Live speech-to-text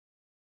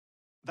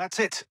That's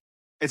it.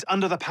 It's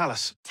under the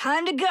palace.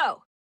 Time to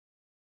go!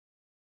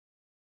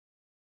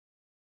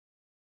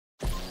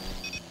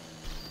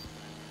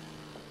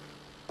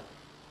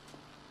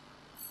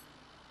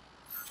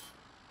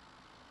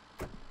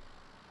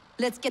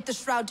 Let's get the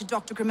Shroud to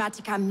Dr.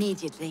 Grammatica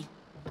immediately.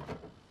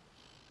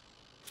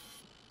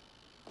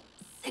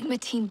 Sigma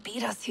team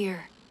beat us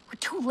here. We're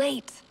too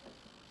late.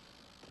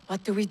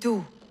 What do we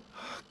do?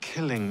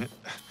 Killing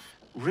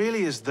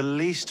really is the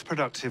least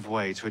productive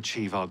way to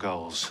achieve our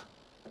goals.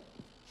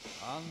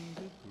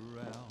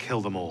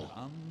 Kill them all.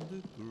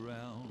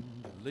 Underground,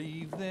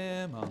 leave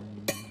them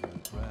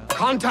underground.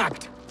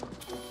 Contact!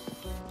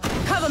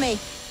 Cover me!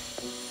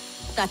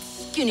 That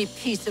skinny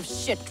piece of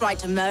shit tried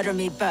to murder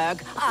me,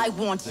 Berg. I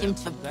want him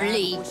to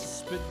bleed.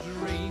 Whispered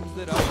dreams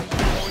that only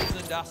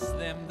poisoned us,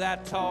 them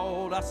that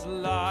told us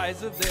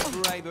lies of their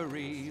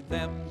bravery,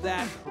 them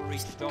that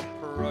preached of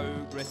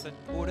progress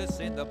and put us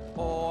in the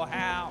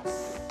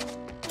poorhouse.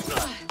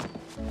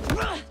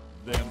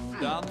 Them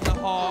done the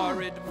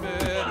horrid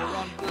murder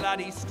on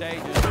bloody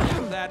stages,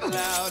 them that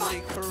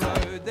loudly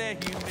corrode their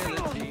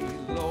humility,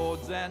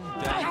 lords and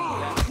dames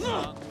that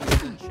sung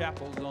in the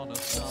chapels on a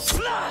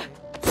Sunday.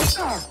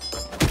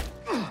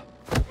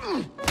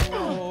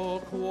 All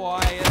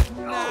quiet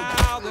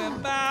now, their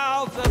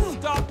mouths are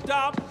stopped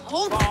up.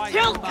 Hold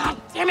still,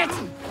 goddammit!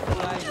 They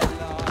lie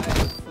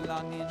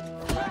flung in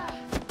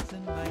racks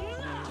and make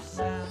no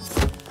sound.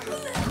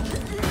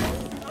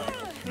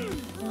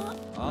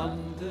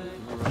 Underground,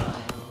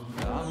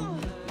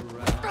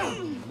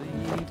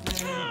 leave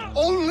them.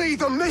 Only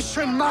the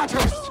mission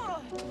matters!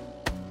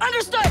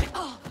 Understood!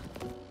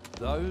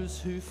 Those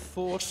who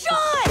fought Shaun!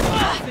 for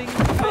something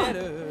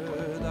better,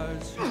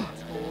 those who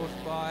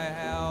taught by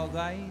how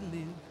they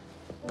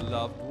live,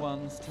 loved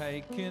ones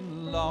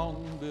taken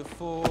long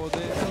before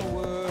their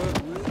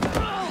word was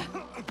known.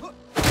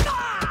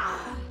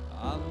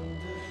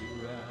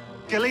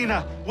 Underground,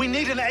 Galina, we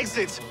need an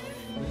exit!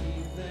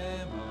 leave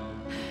them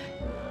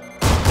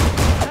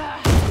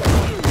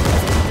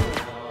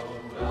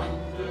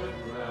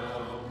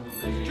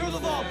Secure the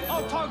vault!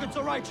 All targets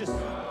are righteous!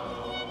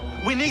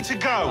 We need to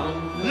go!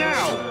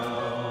 Now!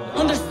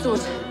 Understood.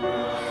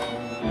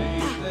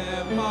 leave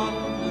them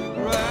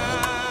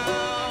underground.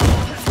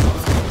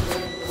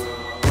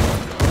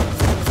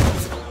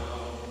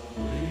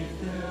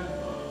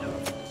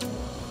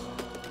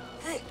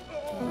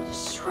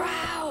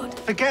 Shroud!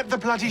 Forget the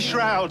bloody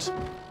Shroud!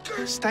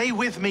 Stay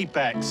with me,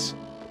 Bex.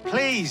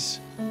 Please!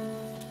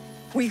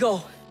 We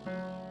go.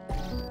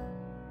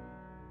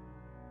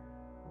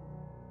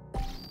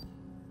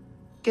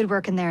 Good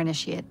work in there,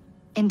 Initiate.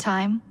 In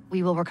time,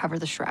 we will recover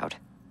the Shroud.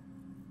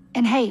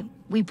 And hey,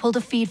 we pulled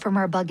a feed from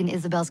our bug in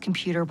Isabel's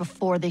computer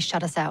before they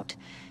shut us out.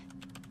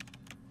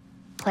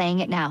 Playing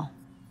it now.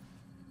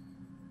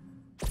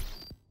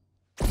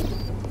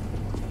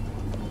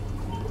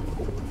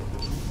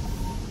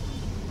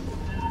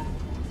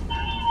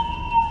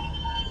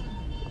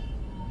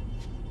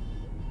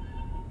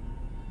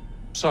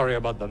 Sorry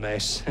about the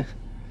mess.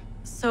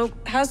 So,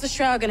 how's the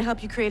Shroud gonna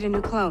help you create a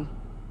new clone?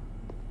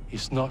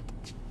 It's not.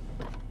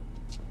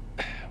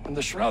 When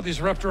the Shroud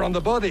is wrapped around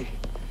the body,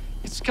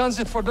 it scans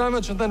it for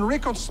damage and then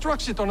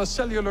reconstructs it on a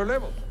cellular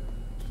level.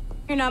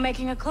 You're not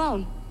making a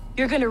clone.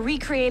 You're gonna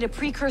recreate a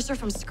precursor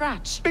from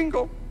scratch.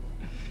 Bingo!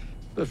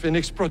 The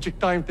Phoenix Project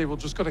timetable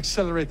just got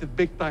accelerated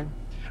big time.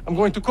 I'm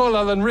going to call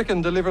Alan Rick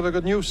and deliver the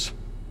good news.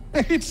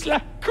 It's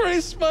like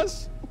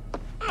Christmas!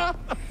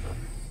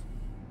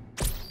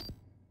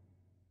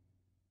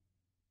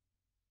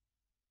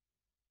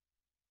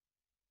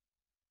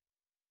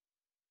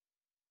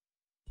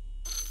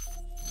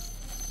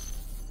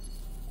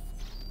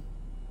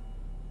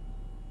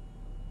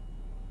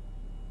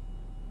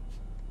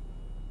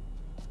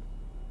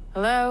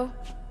 Hello?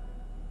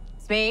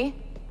 It's me.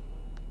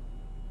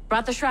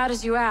 Brought the Shroud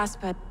as you asked,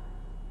 but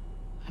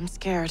I'm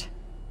scared.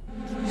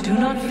 Do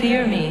not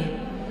fear me.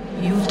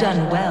 You've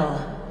done well.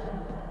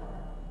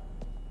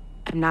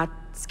 I'm not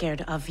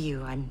scared of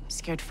you. I'm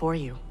scared for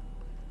you.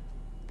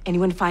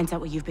 Anyone finds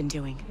out what you've been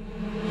doing.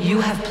 You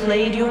have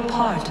played your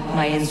part,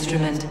 my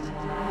instrument.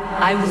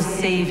 I will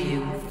save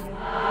you.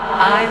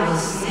 I will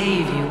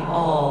save you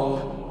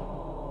all.